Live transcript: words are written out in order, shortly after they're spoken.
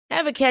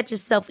Ever catch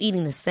yourself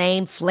eating the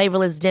same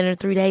flavorless dinner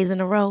 3 days in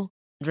a row?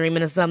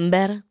 Dreaming of something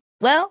better?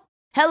 Well,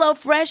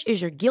 HelloFresh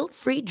is your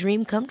guilt-free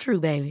dream come true,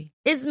 baby.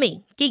 It's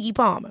me, Keke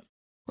Palmer.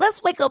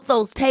 Let's wake up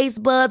those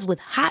taste buds with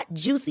hot,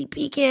 juicy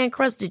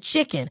pecan-crusted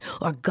chicken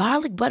or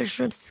garlic butter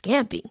shrimp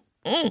scampi.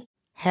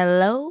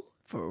 Hello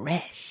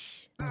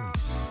Fresh.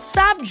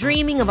 Stop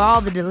dreaming of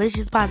all the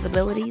delicious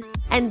possibilities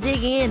and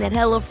dig in at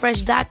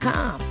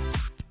HelloFresh.com.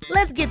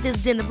 Let's get this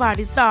dinner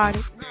party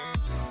started.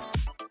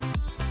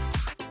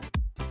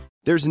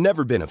 There's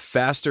never been a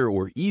faster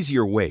or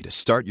easier way to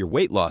start your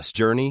weight loss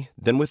journey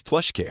than with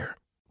PlushCare.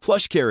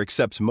 PlushCare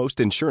accepts most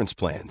insurance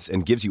plans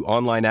and gives you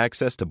online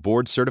access to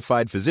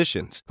board-certified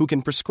physicians who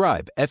can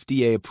prescribe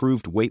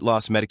FDA-approved weight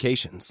loss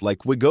medications like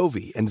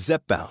Wegovy and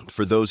Zepbound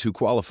for those who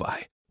qualify.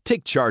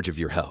 Take charge of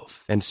your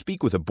health and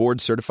speak with a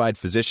board-certified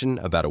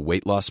physician about a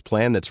weight loss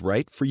plan that's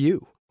right for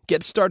you.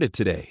 Get started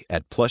today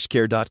at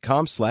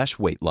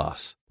plushcare.com/weight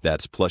loss.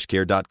 That's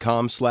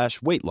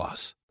plushcare.com/weight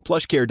loss.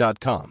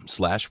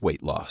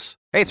 plushcare.com/weight loss.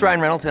 Hey, it's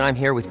Ryan Reynolds, and I'm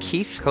here with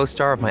Keith,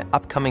 co-star of my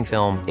upcoming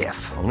film, If,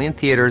 only in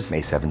theaters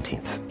May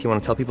 17th. Do you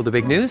want to tell people the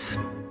big news?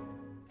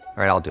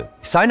 All right, I'll do it.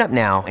 Sign up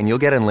now and you'll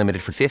get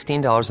unlimited for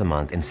 $15 a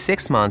month and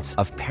 6 months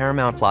of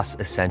Paramount Plus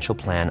Essential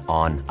Plan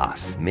on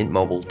us.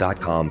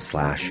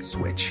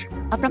 MintMobile.com/switch.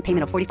 Upfront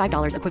payment of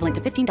 $45 equivalent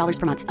to $15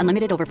 per month.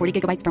 Unlimited over 40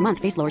 gigabytes per month.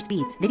 Face lower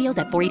speeds. Videos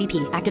at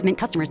 480p. Active Mint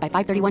customers by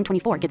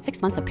 531.24 get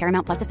 6 months of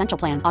Paramount Plus Essential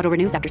Plan. Auto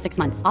renews after 6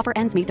 months. Offer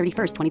ends May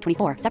 31st,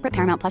 2024. Separate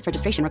Paramount Plus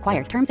registration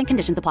required. Terms and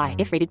conditions apply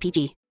if rated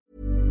PG.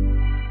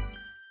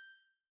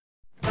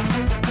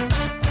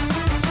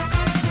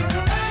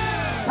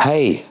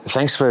 Hey,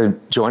 thanks for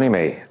joining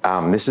me.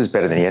 This is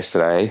Better Than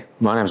Yesterday.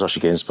 My name's Osher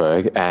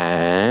Ginsberg,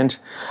 and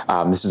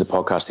this is a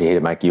podcast here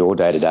to make your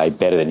day-to-day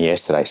better than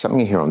yesterday. Something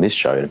you hear on this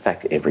show, in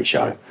fact, every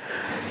show,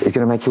 is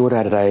going to make your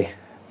day-to-day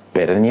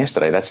better than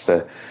yesterday. That's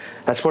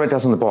what it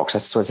does on the box.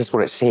 That's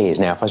what it says.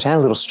 Now, if I sound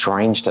a little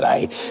strange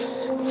today,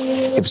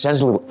 if it sounds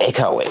a little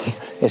echoey,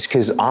 it's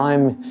because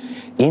I'm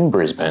in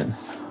Brisbane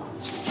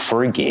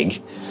for a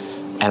gig,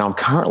 and I'm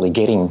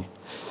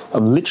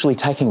literally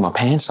taking my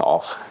pants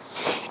off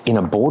in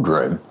a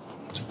boardroom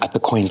at the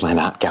Queensland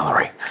Art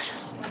Gallery.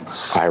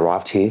 I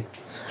arrived here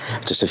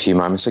just a few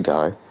moments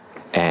ago,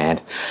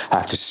 and I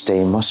have to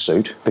steam my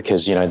suit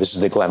because, you know, this is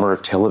the glamour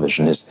of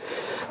television, is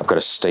I've got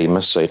to steam my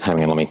suit.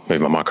 Hang on, let me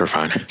move my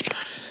microphone.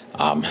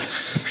 I'm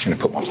going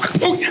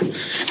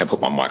to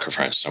put my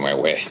microphone somewhere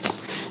where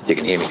you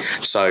can hear me.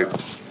 So,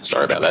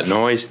 sorry about that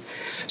noise.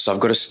 So I've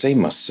got to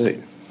steam my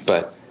suit,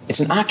 but it's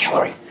an art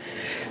gallery.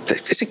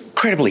 It's an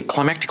incredibly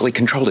climactically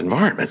controlled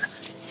environment.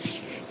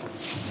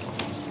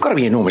 Got to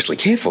be enormously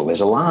careful.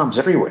 There's alarms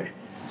everywhere.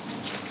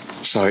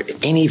 So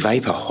any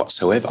vapour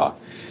whatsoever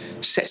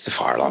sets the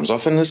fire alarms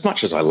off. And as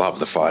much as I love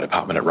the fire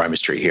department at Roma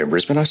Street here in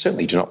Brisbane, I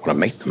certainly do not want to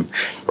meet them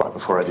right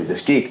before I do this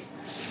gig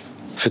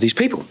for these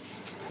people.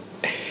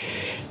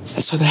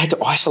 And so they had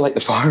to isolate the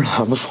fire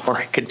alarm before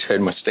I could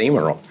turn my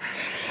steamer on.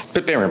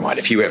 But bear in mind,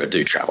 if you ever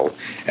do travel,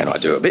 and I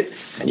do a bit,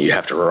 and you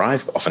have to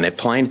arrive off an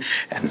airplane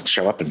and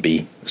show up and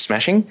be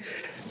smashing,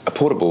 a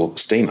portable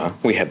steamer,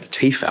 we have the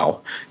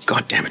Tefal,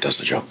 God damn, it does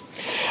the job.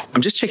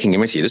 I'm just checking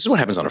in with you. This is what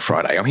happens on a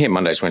Friday. I'm here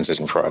Mondays, Wednesdays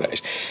and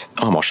Fridays.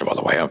 I'm Osher, by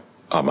the way.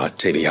 I'm a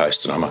TV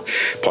host and I'm a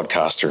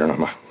podcaster and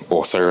I'm an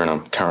author, and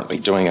I'm currently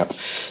doing up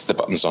the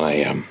buttons on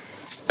a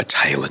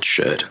tailored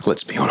shirt.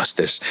 Let's be honest,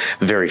 there's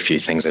very few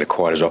things that are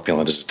quite as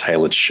opulent as a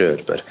tailored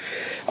shirt, but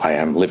I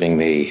am living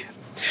the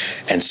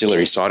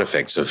ancillary side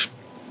effects of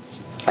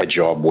a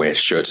job where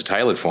shirts are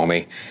tailored for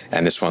me,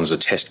 and this one's a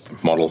test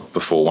model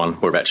before one.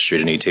 We're about to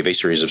shoot a new TV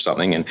series of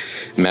something, and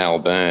Mal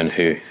Byrne,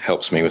 who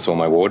helps me with all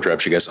my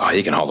wardrobe, she goes, "Oh,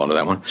 you can hold on to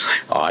that one."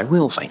 I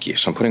will, thank you.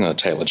 So I'm putting on a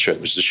tailored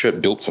shirt, which is a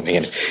shirt built for me,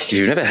 and if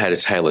you've never had a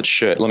tailored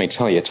shirt, let me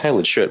tell you, a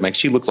tailored shirt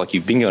makes you look like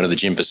you've been going to the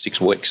gym for 6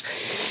 weeks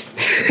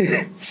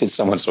since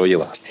someone saw you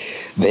last.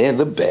 They're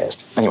the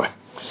best. Anyway,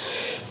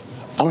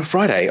 on a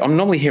Friday, I'm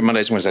normally here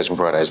Mondays, Wednesdays and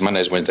Fridays.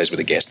 Mondays, Wednesdays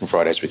with a guest and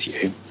Fridays with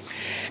you.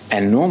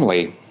 And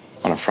normally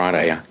on a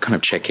Friday, I kind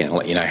of check in and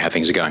let you know how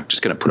things are going.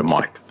 Just going to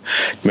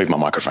move my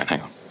microphone, hang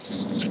on.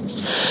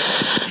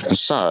 And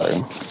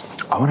so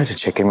I wanted to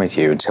check in with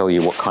you and tell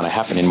you what kind of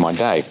happened in my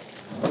day.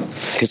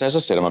 Because as I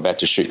said, I'm about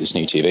to shoot this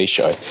new TV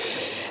show.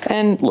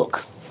 And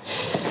look,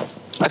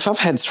 if I've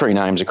had 3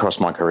 names across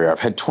my career,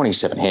 I've had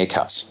 27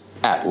 haircuts,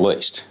 at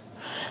least.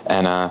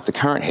 And the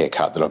current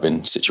haircut that I've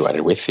been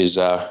situated with is,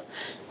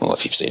 well,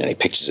 if you've seen any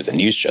pictures of the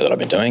news show that I've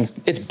been doing,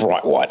 it's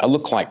bright white. I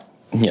look like,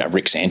 you know,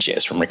 Rick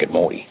Sanchez from Rick and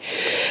Morty.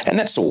 And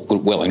that's all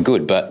good, well and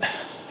good, but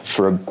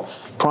for a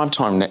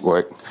primetime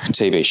network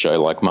TV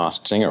show like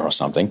Masked Singer or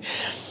something,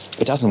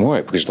 it doesn't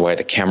work because of the way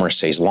the camera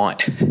sees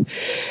light.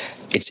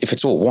 If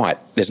it's all white,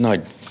 there's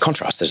no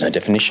contrast, there's no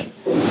definition.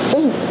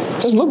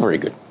 It doesn't look very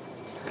good.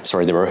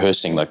 Sorry, they're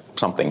rehearsing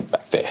something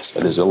back there, so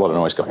there's a lot of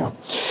noise going on.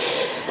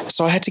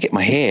 So I had to get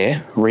my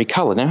hair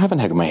recoloured. Now, I haven't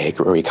had my hair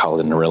recoloured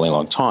in a really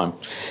long time.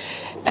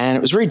 And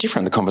it was very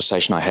different, the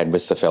conversation I had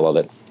with the fella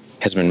that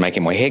has been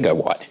making my hair go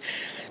white.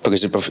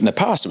 Because in the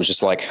past, it was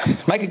just like,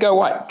 make it go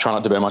white, try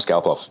not to burn my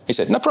scalp off. He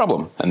said, no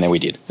problem. And then we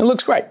did. It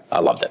looks great. I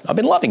loved it. I've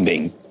been loving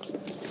being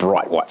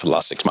bright white for the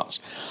last 6 months.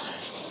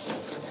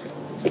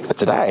 But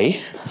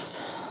today,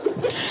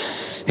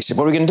 he said,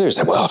 what are we going to do? I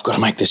said, well, I've got to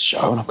make this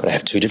show and I've got to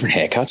have 2 different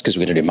haircuts because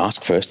we're going to do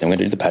mask first, then we're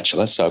going to do the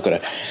Bachelor. So I've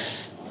got to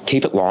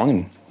keep it long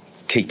and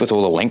keep with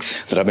all the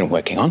length that I've been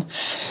working on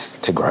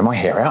to grow my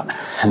hair out.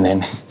 And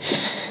then,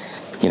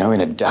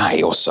 in a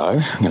day or so,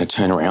 I'm going to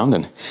turn around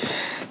and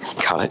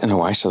cut it in a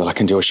way so that I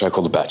can do a show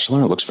called The Bachelor,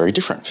 and it looks very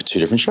different for 2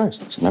 different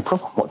shows. I said, no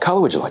problem. What colour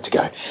would you like to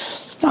go?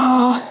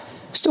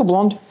 Still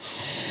blonde,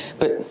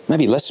 but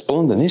maybe less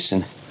blonde than this.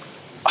 And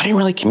I didn't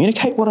really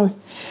communicate what I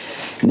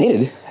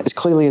needed as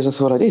clearly as I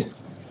thought I did.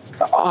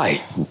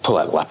 I pull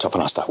out the laptop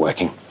and I start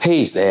working.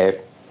 He's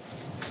there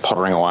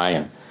pottering away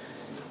and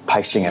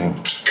pasting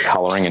and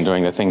colouring and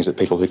doing the things that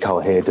people who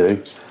colour hair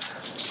do.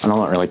 And I'm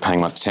not really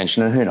paying much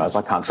attention, and who knows,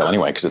 I can't tell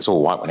anyway because it's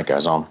all white when it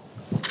goes on.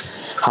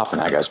 Half an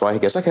hour goes by, he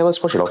goes, okay,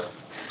 let's wash it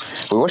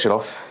off. We wash it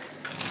off.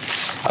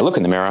 I look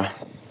in the mirror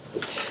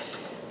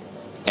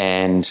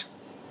and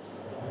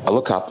I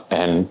look up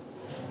and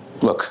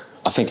look,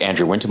 I think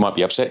Andrew Winter might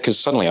be upset because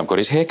suddenly I've got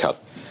his hair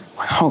cut.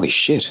 Holy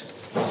shit.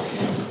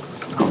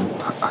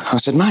 I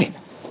said, mate,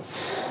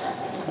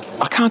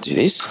 I can't do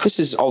this. This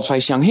is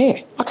old-faced young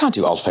hair. I can't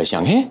do old-faced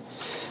young hair.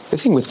 The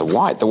thing with the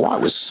white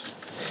was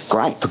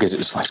great because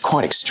it's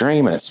quite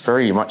extreme and it's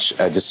very much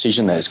a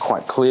decision that is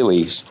quite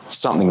clearly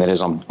something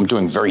that I'm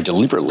doing very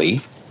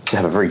deliberately to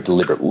have a very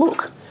deliberate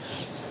look.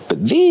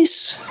 But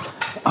this,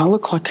 I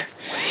look like,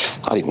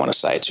 I didn't want to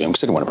say it to him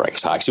because I didn't want to break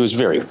his heart because he was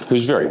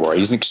very worried.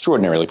 He's an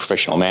extraordinarily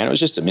professional man. It was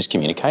just a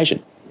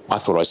miscommunication. I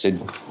thought I said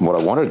what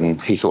I wanted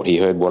and he thought he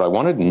heard what I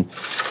wanted, and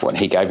when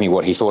he gave me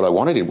what he thought I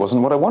wanted, it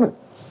wasn't what I wanted.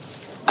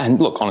 And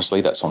look,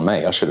 honestly, that's on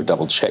me. I should have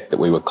double checked that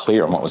we were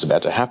clear on what was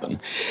about to happen.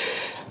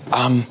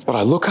 But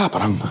I look up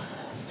and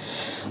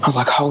I was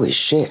like, holy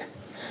shit.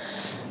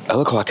 I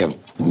look like a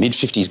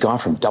mid-50s guy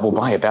from Double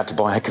Bay about to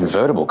buy a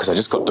convertible because I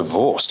just got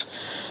divorced.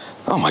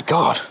 Oh my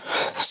God.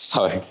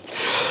 So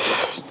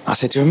I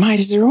said to him, mate,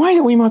 is there a way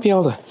that we might be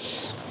able to,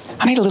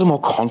 I need a little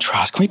more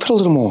contrast. Can we put a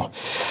little more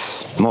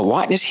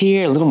lightness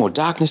here, a little more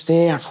darkness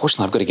there?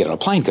 Unfortunately, I've got to get on a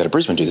plane, go to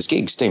Brisbane, do this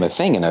gig, steam a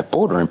thing in a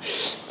boardroom.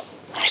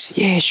 I said,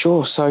 yeah,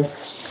 sure. So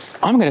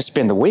I'm going to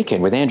spend the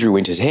weekend with Andrew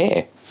Winter's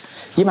hair.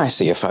 You may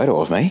see a photo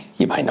of me,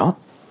 you may not.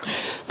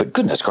 But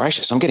goodness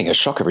gracious, I'm getting a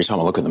shock every time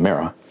I look in the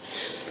mirror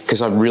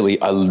because I really,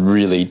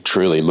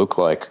 truly look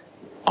like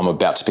I'm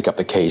about to pick up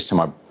the keys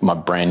to my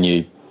brand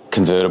new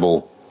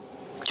convertible,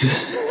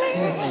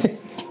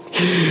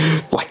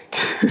 like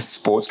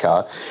sports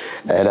car,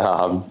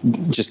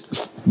 and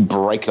just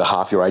break the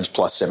half your age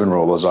plus 7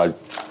 rule as I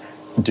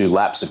do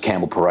laps of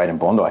Campbell Parade and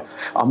Bondi.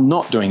 I'm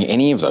not doing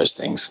any of those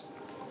things,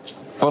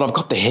 but I've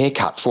got the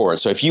haircut for it.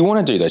 So if you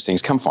want to do those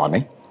things, come find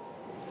me.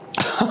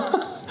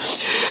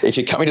 If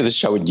you're coming to the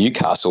show in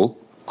Newcastle,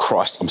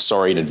 Christ, I'm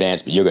sorry in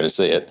advance, but you're going to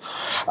see it.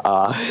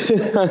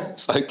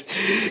 So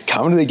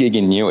come to the gig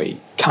in Newey.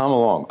 Come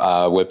along.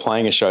 We're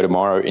playing a show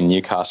tomorrow in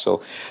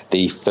Newcastle,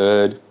 the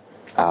 3rd.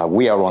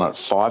 We are on at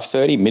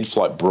 5:30.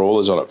 Mid-Flight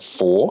Brawl is on at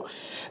 4.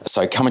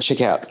 So come and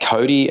check out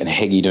Cody and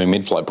Heggie doing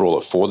Mid-Flight Brawl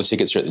at 4. The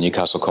tickets are at the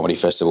Newcastle Comedy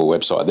Festival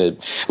website. The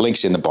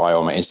link's in the bio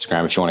on my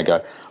Instagram if you want to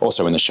go.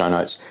 Also in the show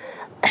notes.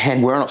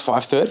 And we're on at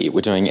 5:30. We're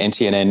doing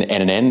NTNN,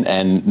 NNN,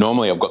 and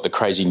normally I've got the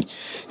crazy,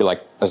 as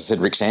I said,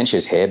 Rick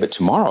Sanchez hair, but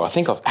tomorrow I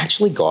think I've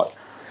actually got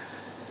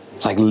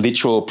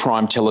literal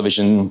prime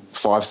television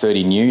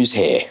 5:30 news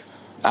hair,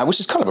 which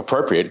is kind of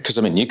appropriate because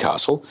I'm in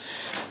Newcastle,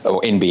 or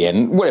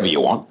NBN, whatever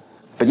you want.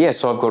 But yeah,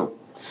 so I've got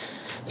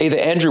either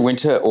Andrew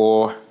Winter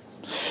or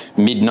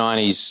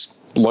mid-90s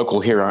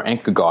local hero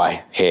anchor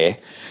guy hair,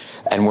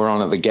 and we're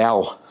on at the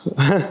Gal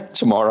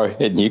tomorrow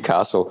in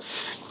Newcastle.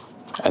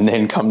 And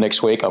then come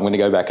next week, I'm going to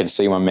go back and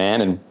see my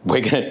man, and we're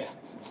going to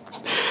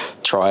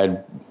try and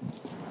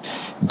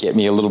get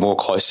me a little more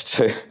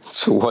closer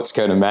to what's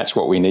going to match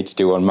what we need to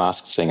do on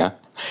Masked Singer.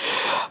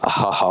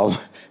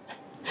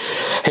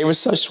 He was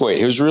so sweet.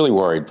 He was really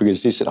worried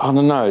because he said, oh,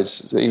 no. I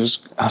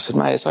said,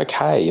 mate, it's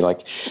okay.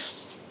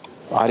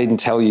 I didn't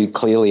tell you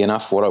clearly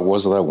enough what it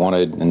was that I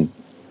wanted, and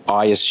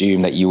I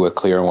assumed that you were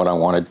clear on what I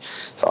wanted.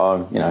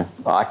 So,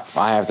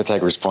 I have to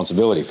take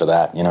responsibility for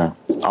that.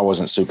 I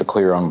wasn't super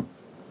clear on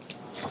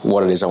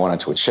what it is I wanted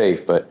to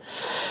achieve, but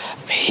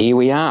here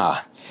we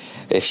are.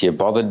 If you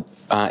bothered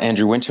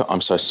Andrew Winter, I'm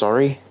so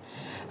sorry,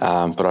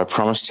 but I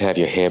promise to have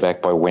your hair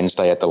back by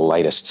Wednesday at the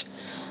latest.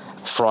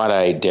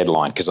 Friday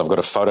deadline, because I've got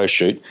a photo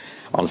shoot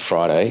on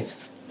Friday,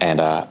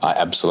 and I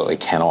absolutely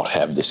cannot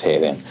have this hair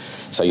then.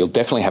 So you'll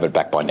definitely have it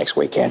back by next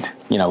weekend.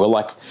 We're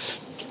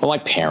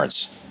like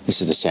parents. This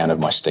is the sound of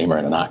my steamer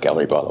in an art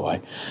gallery, by the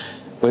way.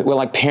 We're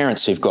like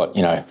parents who've got,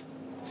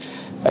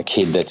 a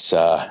kid that's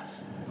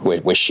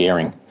we're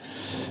sharing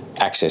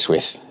access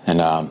with,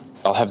 and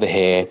I'll have the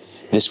hair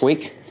this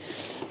week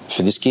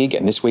for this gig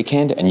and this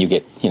weekend, and you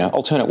get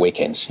alternate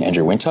weekends,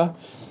 Andrew Winter,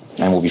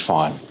 and we'll be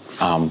fine.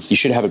 You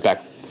should have it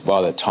back by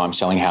the time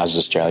Selling Houses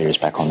Australia is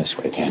back on this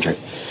week, Andrew.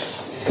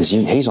 Because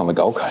he's on the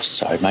Gold Coast,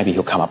 so maybe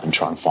he'll come up and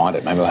try and find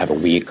it. Maybe we'll have a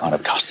weird kind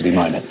of custody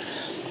moment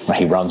where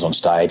he runs on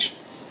stage.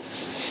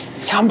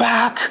 Come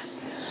back!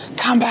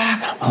 Come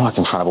back! I'm like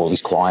in front of all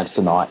these clients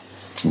tonight.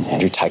 And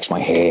Andrew takes my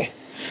hair.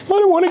 I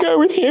don't want to go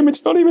with him.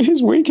 It's not even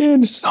his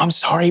weekend. I'm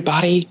sorry,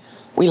 buddy.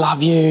 We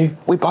love you.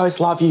 We both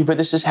love you, but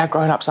this is how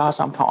grown-ups are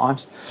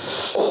sometimes.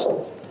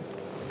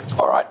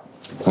 All right.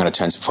 I'm going to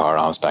turn some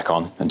firearms back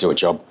on and do a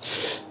job.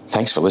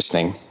 Thanks for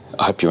listening.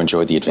 I hope you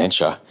enjoyed the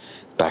adventure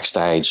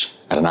backstage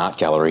at an art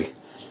gallery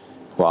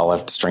while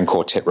a string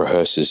quartet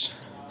rehearses.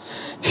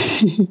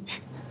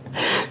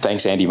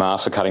 Thanks, Andy Marr,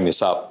 for cutting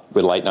this up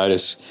with late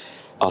notice.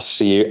 I'll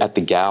see you at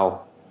the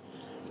Gal,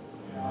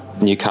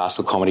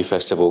 Newcastle Comedy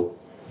Festival.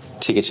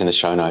 Tickets in the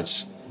show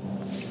notes.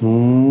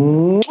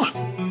 Mwah.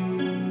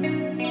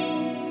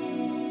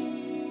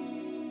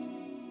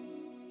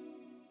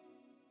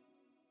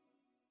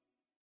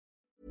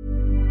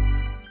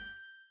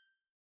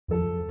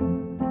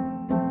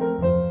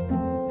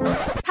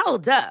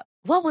 Hold up.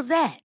 What was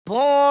that?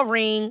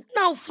 Boring.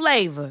 No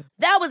flavor.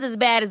 That was as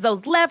bad as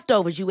those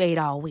leftovers you ate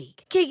all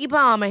week. Keke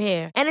Palmer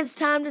here. And it's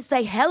time to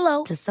say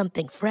hello to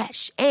something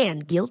fresh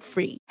and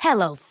guilt-free.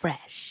 Hello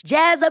Fresh.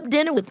 Jazz up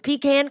dinner with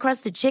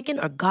pecan-crusted chicken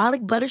or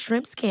garlic butter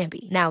shrimp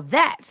scampi. Now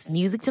that's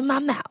music to my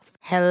mouth.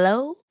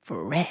 Hello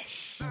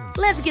Fresh.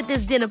 Let's get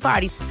this dinner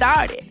party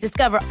started.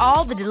 Discover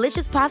all the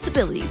delicious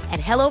possibilities at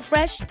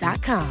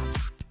HelloFresh.com.